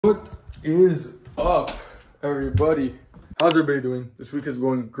What is up, everybody? How's everybody doing? This week is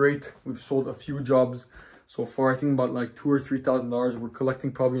going great. We've sold a few jobs so far. I think about like $2,000 or $3,000. We're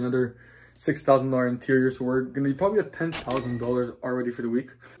collecting probably another $6,000 interior, so we're gonna be probably at $10,000 already for the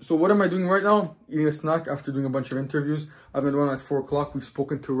week. So what am I doing right now? Eating a snack after doing a bunch of interviews. I've been running at 4 o'clock. We've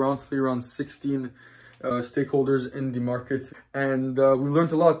spoken to around 16 stakeholders in the market, and we've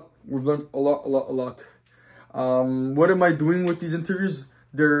learned a lot. We've learned a lot. What am I doing with these interviews?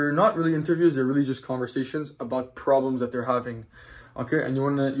 They're not really interviews, they're really just conversations about problems that they're having. Okay, and you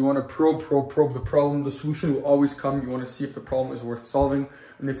wanna probe the problem. The solution will always come. You wanna see if the problem is worth solving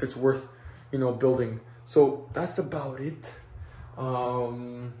and if it's worth, building. So that's about it.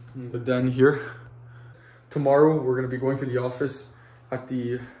 But then here, tomorrow we're gonna be going to the office at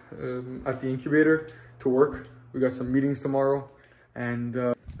the incubator to work. We got some meetings tomorrow,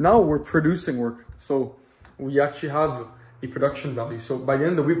 and now we're producing work. So we actually have a production value. So by the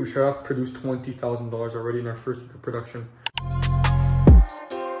end of the week, we should have produced $20,000 already in our first week of production.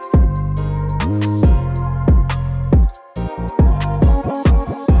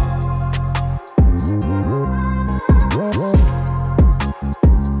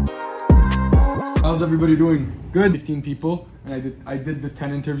 How's everybody doing? Good. 15 people, and I did the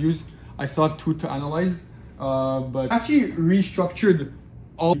 10 interviews. I still have 2 to analyze, but actually restructured.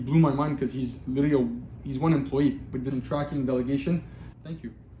 All blew my mind because he's literally he's one employee, but didn't tracking delegation. Thank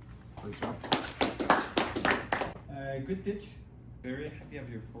you. Great job. Good pitch. Very happy of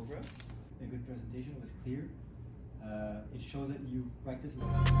your progress. A good presentation, was clear. It shows that you've practiced.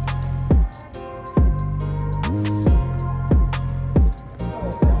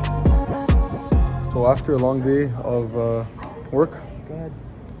 So after a long day of work,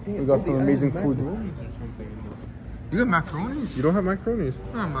 we got some amazing food. You got macaronis? You don't have macaronis?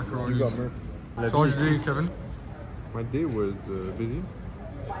 I have macaronis. You got milk. So how was your day, Kevin? My day was busy.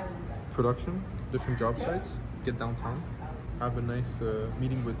 Production, different job sites, get downtown, have a nice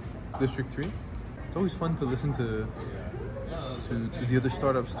meeting with District 3. It's always fun to listen to the other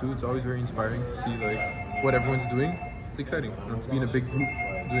startups too. It's always very inspiring to see like what everyone's doing. It's exciting, to be in a big group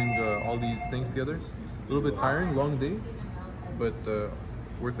doing all these things together. A little bit tiring, long day, but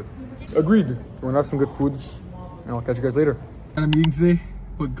worth it. Agreed. We're gonna have some good food, and I'll catch you guys later. Got a meeting today,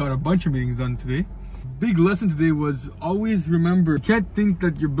 but got a bunch of meetings done today. Big lesson today was always remember, you can't think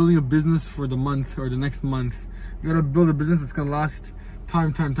that you're building a business for the month or the next month. You gotta build a business that's gonna last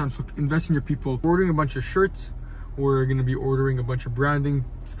time. So invest in your people. We're ordering a bunch of shirts. We're gonna be ordering a bunch of branding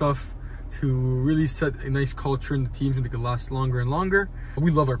stuff to really set a nice culture in the team so they can last longer and longer. We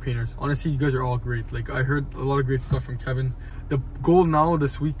love our painters. Honestly, you guys are all great. Like, I heard a lot of great stuff from Kevin. The goal now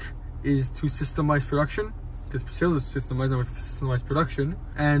this week is to systemize production, because sales is systemized, now we have to systemize production,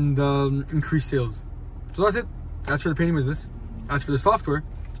 and increase sales. So that's it. That's for the painting business. As for the software,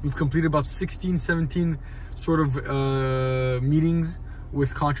 we've completed about 16, 17 sort of meetings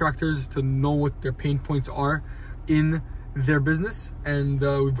with contractors to know what their pain points are in their business, and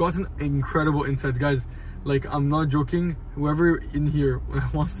we've gotten incredible insights, guys. Like, I'm not joking. Whoever in here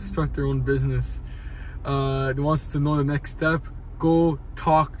wants to start their own business, wants to know the next step, go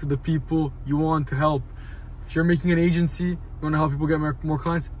talk to the people you want to help. If you're making an agency, you want to help people get more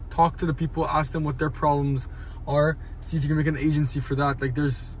clients, talk to the people, ask them what their problems are, see if you can make an agency for that. Like,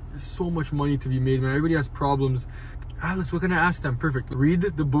 there's so much money to be made, man. Everybody has problems. Alex, what can I ask them? Perfect. Read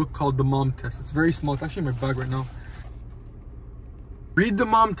the book called The Mom Test. It's very small. It's actually in my bag right now. Read the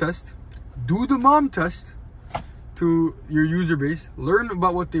mom test, do the mom test to your user base, learn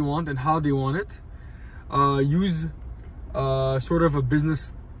about what they want and how they want it. Use sort of a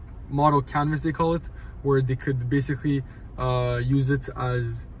business model canvas, they call it, where they could basically use it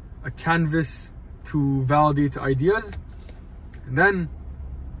as a canvas to validate ideas. And then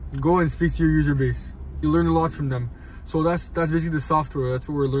go and speak to your user base. You learn a lot from them. So that's basically the software. That's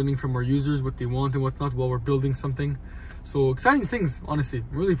what we're learning from our users, what they want and whatnot, while we're building something. So exciting things, honestly.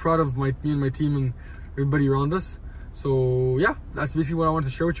 I'm really proud of me and my team and everybody around us. So yeah, that's basically what I wanted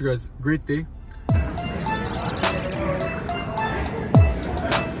to share with you guys. Great day.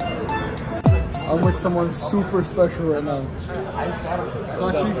 I'm with someone super special right now.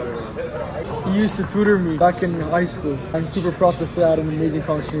 He used to tutor me back in high school. I'm super proud to say I had an amazing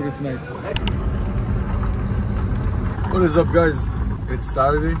conversation tonight. What is up, guys? It's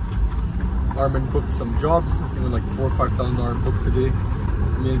Saturday. Armin booked some jobs. I think like $4,000 or $5,000 book today.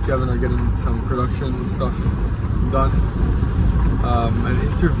 Me and Kevin are getting some production stuff done. And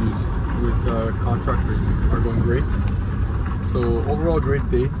interviews with contractors are going great. So overall, great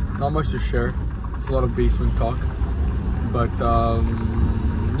day. Not much to share. It's a lot of basement talk. But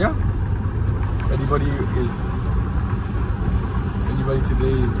yeah, anybody anybody today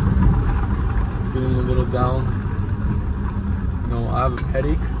is feeling a little down, you know, I have a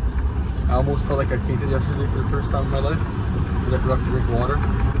headache. I almost felt like I fainted yesterday for the first time in my life because I forgot to drink water.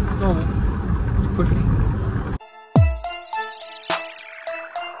 It's normal. Keep pushing.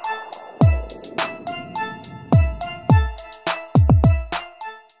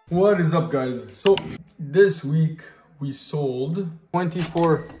 What is up, guys? So this week we sold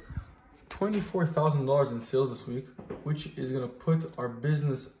 $24,000 in sales this week, which is gonna put our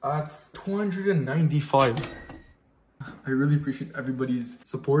business at 295. I really appreciate everybody's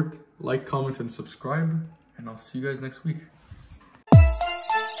support. Like, comment, and subscribe, and I'll see you guys next week.